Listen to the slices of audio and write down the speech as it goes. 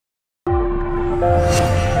Hello,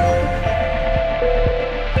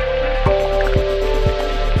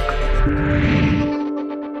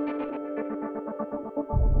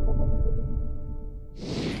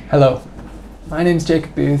 my name's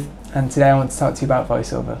Jacob Booth, and today I want to talk to you about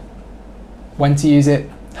voiceover. When to use it,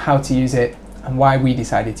 how to use it, and why we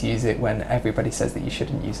decided to use it when everybody says that you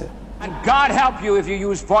shouldn't use it. And God help you if you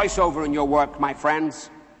use voiceover in your work, my friends.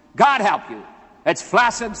 God help you. It's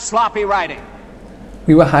flaccid, sloppy writing.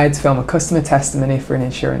 We were hired to film a customer testimony for an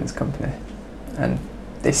insurance company, and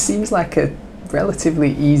this seems like a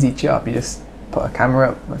relatively easy job. You just put a camera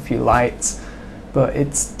up, a few lights, but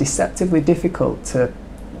it's deceptively difficult to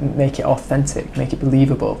make it authentic, make it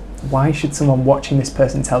believable. Why should someone watching this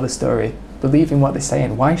person tell the story believe in what they're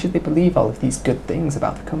saying? Why should they believe all of these good things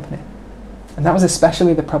about the company? And that was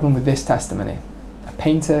especially the problem with this testimony. A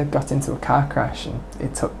painter got into a car crash and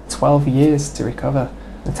it took 12 years to recover.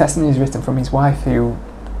 The testimony is written from his wife, who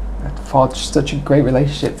had forged such a great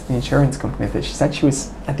relationship to the insurance company that she said she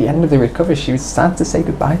was, at the end of the recovery, she was sad to say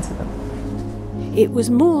goodbye to them. It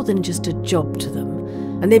was more than just a job to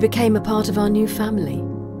them, and they became a part of our new family.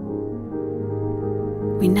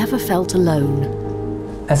 We never felt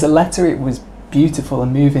alone. As a letter, it was beautiful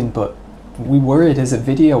and moving, but we worried as a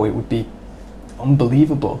video it would be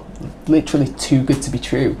unbelievable, literally too good to be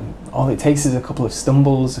true. All it takes is a couple of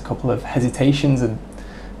stumbles, a couple of hesitations, and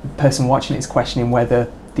the person watching it is questioning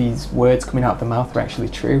whether these words coming out of the mouth are actually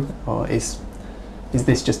true, or is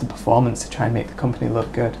this just a performance to try and make the company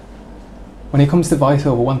look good? When it comes to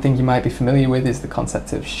voiceover, one thing you might be familiar with is the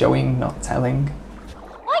concept of showing, not telling.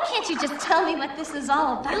 Why can't you just tell me what this is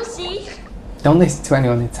all about? You'll see. Don't listen to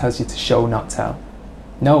anyone who tells you to show, not tell.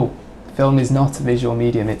 No, film is not a visual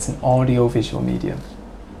medium, it's an audio-visual medium.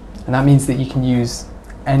 And that means that you can use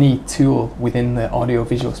any tool within the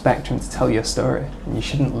audio-visual spectrum to tell your story. And you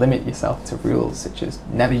shouldn't limit yourself to rules such as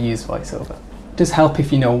never use voiceover. It does help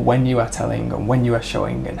if you know when you are telling and when you are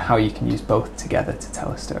showing, and how you can use both together to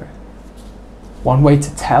tell a story. One way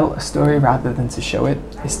to tell a story rather than to show it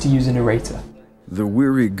is to use a narrator. The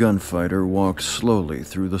weary gunfighter walked slowly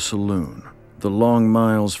through the saloon. The long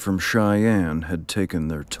miles from Cheyenne had taken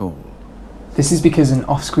their toll. This is because an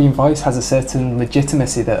off-screen voice has a certain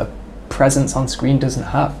legitimacy that a presence on screen doesn't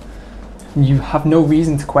have. You have no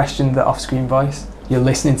reason to question the off-screen voice. You're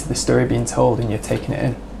listening to the story being told and you're taking it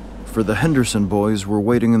in. For the Henderson boys were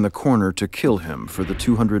waiting in the corner to kill him for the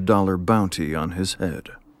 $200 bounty on his head.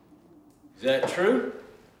 Is that true?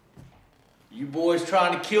 You boys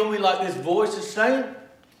trying to kill me like this voice is saying?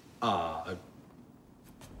 No.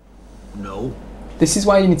 This is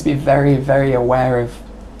why you need to be very, very aware of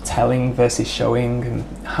telling versus showing, and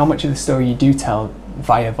how much of the story you do tell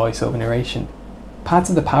via voiceover narration. Part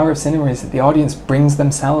of the power of cinema is that the audience brings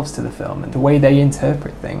themselves to the film, and the way they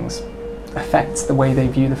interpret things affects the way they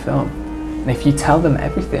view the film. And if you tell them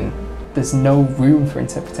everything, there's no room for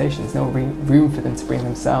interpretation, there's no room for them to bring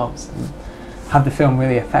themselves and have the film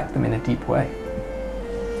really affect them in a deep way.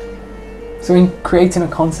 So in creating a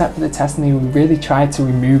concept for the testimony, we really tried to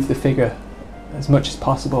remove the figure as much as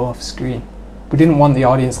possible off screen. We didn't want the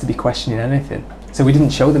audience to be questioning anything, so we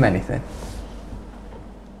didn't show them anything.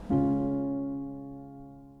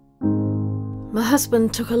 My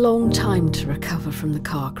husband took a long time to recover from the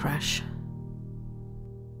car crash.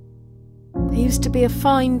 He used to be a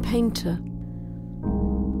fine painter.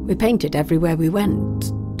 We painted everywhere we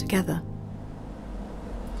went, together.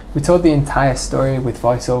 We told the entire story with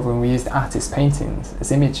voiceover, and we used artist paintings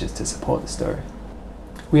as images to support the story.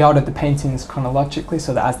 We ordered the paintings chronologically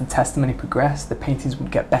so that as the testimony progressed, the paintings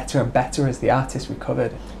would get better and better as the artist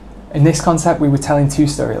recovered. In this concept, we were telling two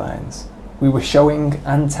storylines. We were showing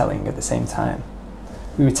and telling at the same time.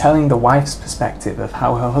 We were telling the wife's perspective of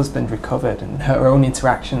how her husband recovered and her own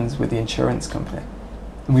interactions with the insurance company.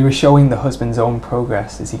 And we were showing the husband's own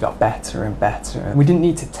progress as he got better and better. And we didn't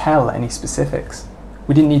need to tell any specifics.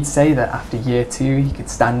 We didn't need to say that after year 2 he could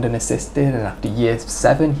stand unassisted, and after year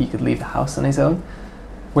 7 he could leave the house on his own.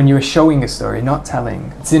 When you are showing a story, not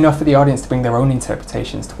telling, it's enough for the audience to bring their own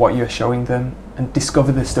interpretations to what you are showing them and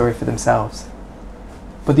discover the story for themselves.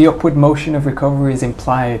 But the upward motion of recovery is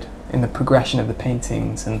implied in the progression of the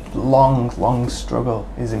paintings, and long, long struggle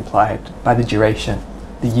is implied by the duration,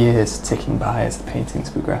 the years ticking by as the paintings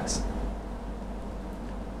progress.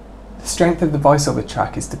 The strength of the voiceover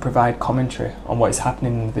track is to provide commentary on what is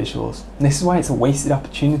happening in the visuals. And this is why it's a wasted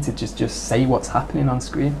opportunity to just say what's happening on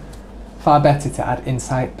screen. Far better to add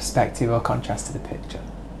insight, perspective or contrast to the picture.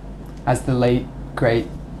 As the late, great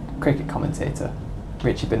cricket commentator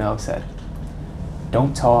Richie Benaud said,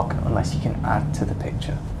 "Don't talk unless you can add to the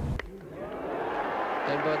picture."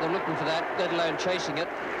 Don't bother looking for that, let alone chasing it.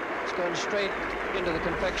 It's going straight into the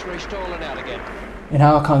confectionery stall and out again. In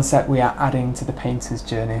our concept, we are adding to the painter's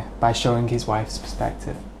journey by showing his wife's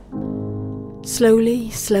perspective. Slowly,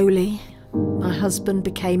 slowly, my husband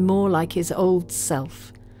became more like his old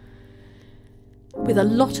self. With a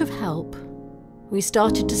lot of help, we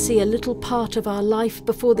started to see a little part of our life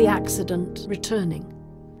before the accident returning.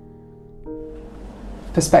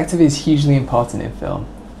 Perspective is hugely important in film.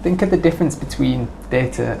 Think of the difference between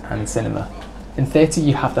theatre and cinema. In theatre,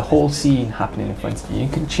 you have the whole scene happening in front of you. You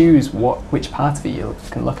can choose which part of it you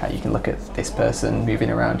can look at. You can look at this person moving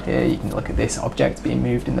around here, you can look at this object being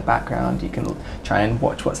moved in the background, you can try and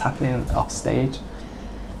watch what's happening off stage.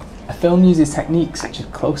 A film uses techniques such as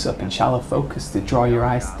close-up and shallow focus to draw your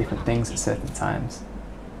eyes to different things at certain times.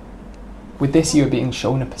 With this, you are being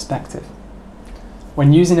shown a perspective.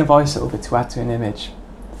 When using a voiceover to add to an image,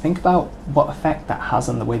 think about what effect that has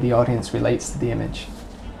on the way the audience relates to the image.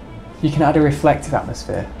 You can add a reflective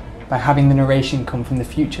atmosphere by having the narration come from the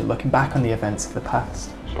future, looking back on the events of the past.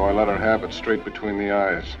 So I let her have it straight between the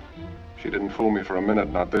eyes. She didn't fool me for a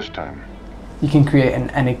minute, not this time. You can create an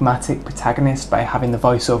enigmatic protagonist by having the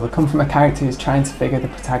voiceover come from a character who's trying to figure the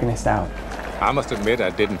protagonist out. I must admit I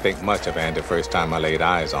didn't think much of Andy first time I laid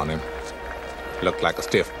eyes on him. Looked like a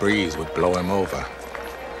stiff breeze would blow him over.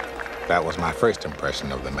 That was my first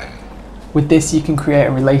impression of the man. With this, you can create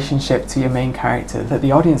a relationship to your main character that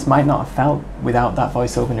the audience might not have felt without that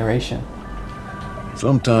voiceover narration.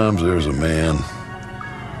 Sometimes there's a man,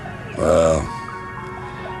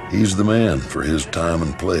 he's the man for his time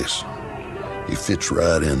and place. He fits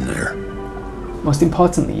right in there. Most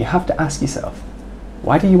importantly, you have to ask yourself,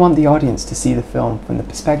 why do you want the audience to see the film from the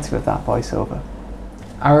perspective of that voiceover?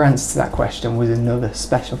 Our answer to that question was another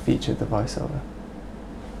special feature of the voiceover.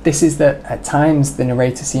 This is that at times the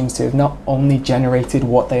narrator seems to have not only generated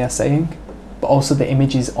what they are saying, but also the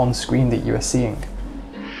images on screen that you are seeing.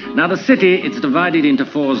 Now the city, it's divided into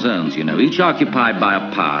 4 zones, you know, each occupied by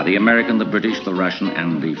a power, the American, the British, the Russian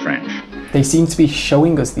and the French. They seem to be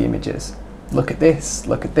showing us the images. Look at this,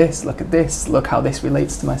 look at this, look at this, look how this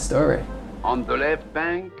relates to my story. On the left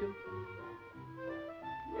bank,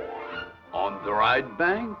 on the right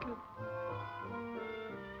bank,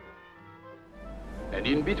 and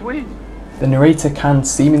in between. The narrator can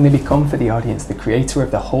seemingly become for the audience the creator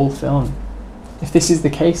of the whole film. If this is the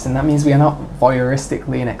case, then that means we are not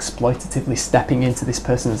voyeuristically and exploitatively stepping into this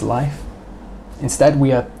person's life. Instead,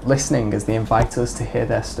 we are listening as they invite us to hear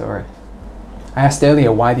their story. I asked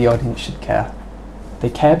earlier why the audience should care. They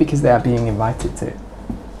care because they are being invited to.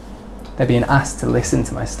 They're being asked to listen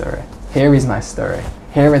to my story. Here is my story.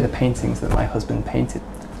 Here are the paintings that my husband painted.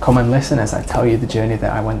 Come and listen as I tell you the journey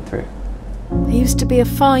that I went through. He used to be a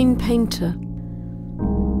fine painter.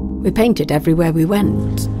 We painted everywhere we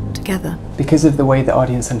went, together. Because of the way the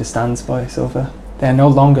audience understands voiceover, they are no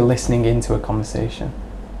longer listening into a conversation.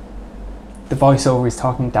 The voiceover is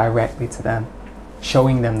talking directly to them,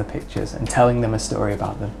 showing them the pictures and telling them a story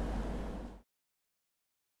about them.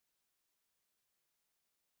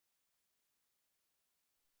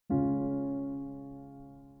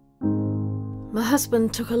 My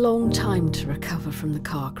husband took a long time to recover from the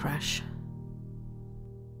car crash.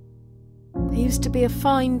 He used to be a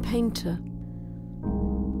fine painter.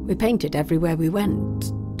 We painted everywhere we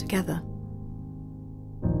went, together.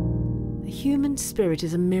 The human spirit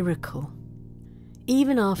is a miracle.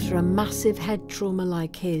 Even after a massive head trauma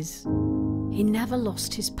like his, he never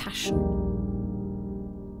lost his passion.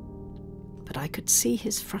 But I could see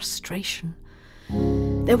his frustration.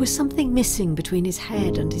 There was something missing between his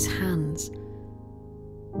head and his hands.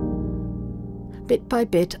 Bit by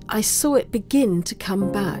bit, I saw it begin to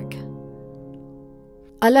come back.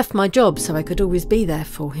 I left my job so I could always be there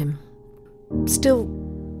for him. Still,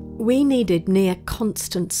 we needed near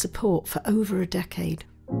constant support for over a decade.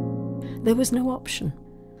 There was no option.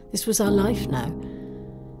 This was our life now.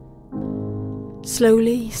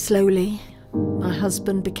 Slowly, slowly, my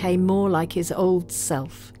husband became more like his old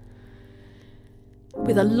self.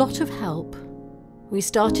 With a lot of help, we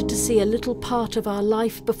started to see a little part of our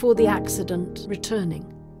life before the accident returning.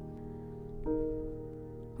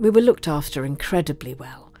 We were looked after incredibly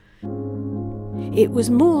well. It was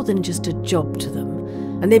more than just a job to them,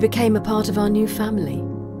 and they became a part of our new family.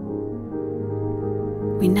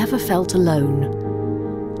 We never felt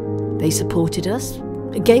alone. They supported us,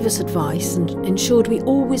 gave us advice, and ensured we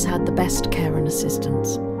always had the best care and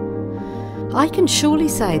assistance. I can surely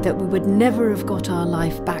say that we would never have got our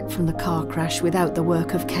life back from the car crash without the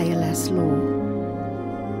work of KLS Law.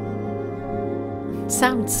 It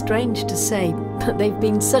sounds strange to say, but they've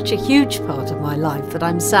been such a huge part of my life that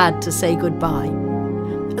I'm sad to say goodbye.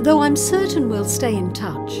 Though I'm certain we'll stay in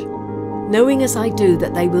touch. knowing as I do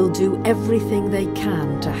that they will do everything they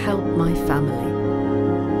can to help my family.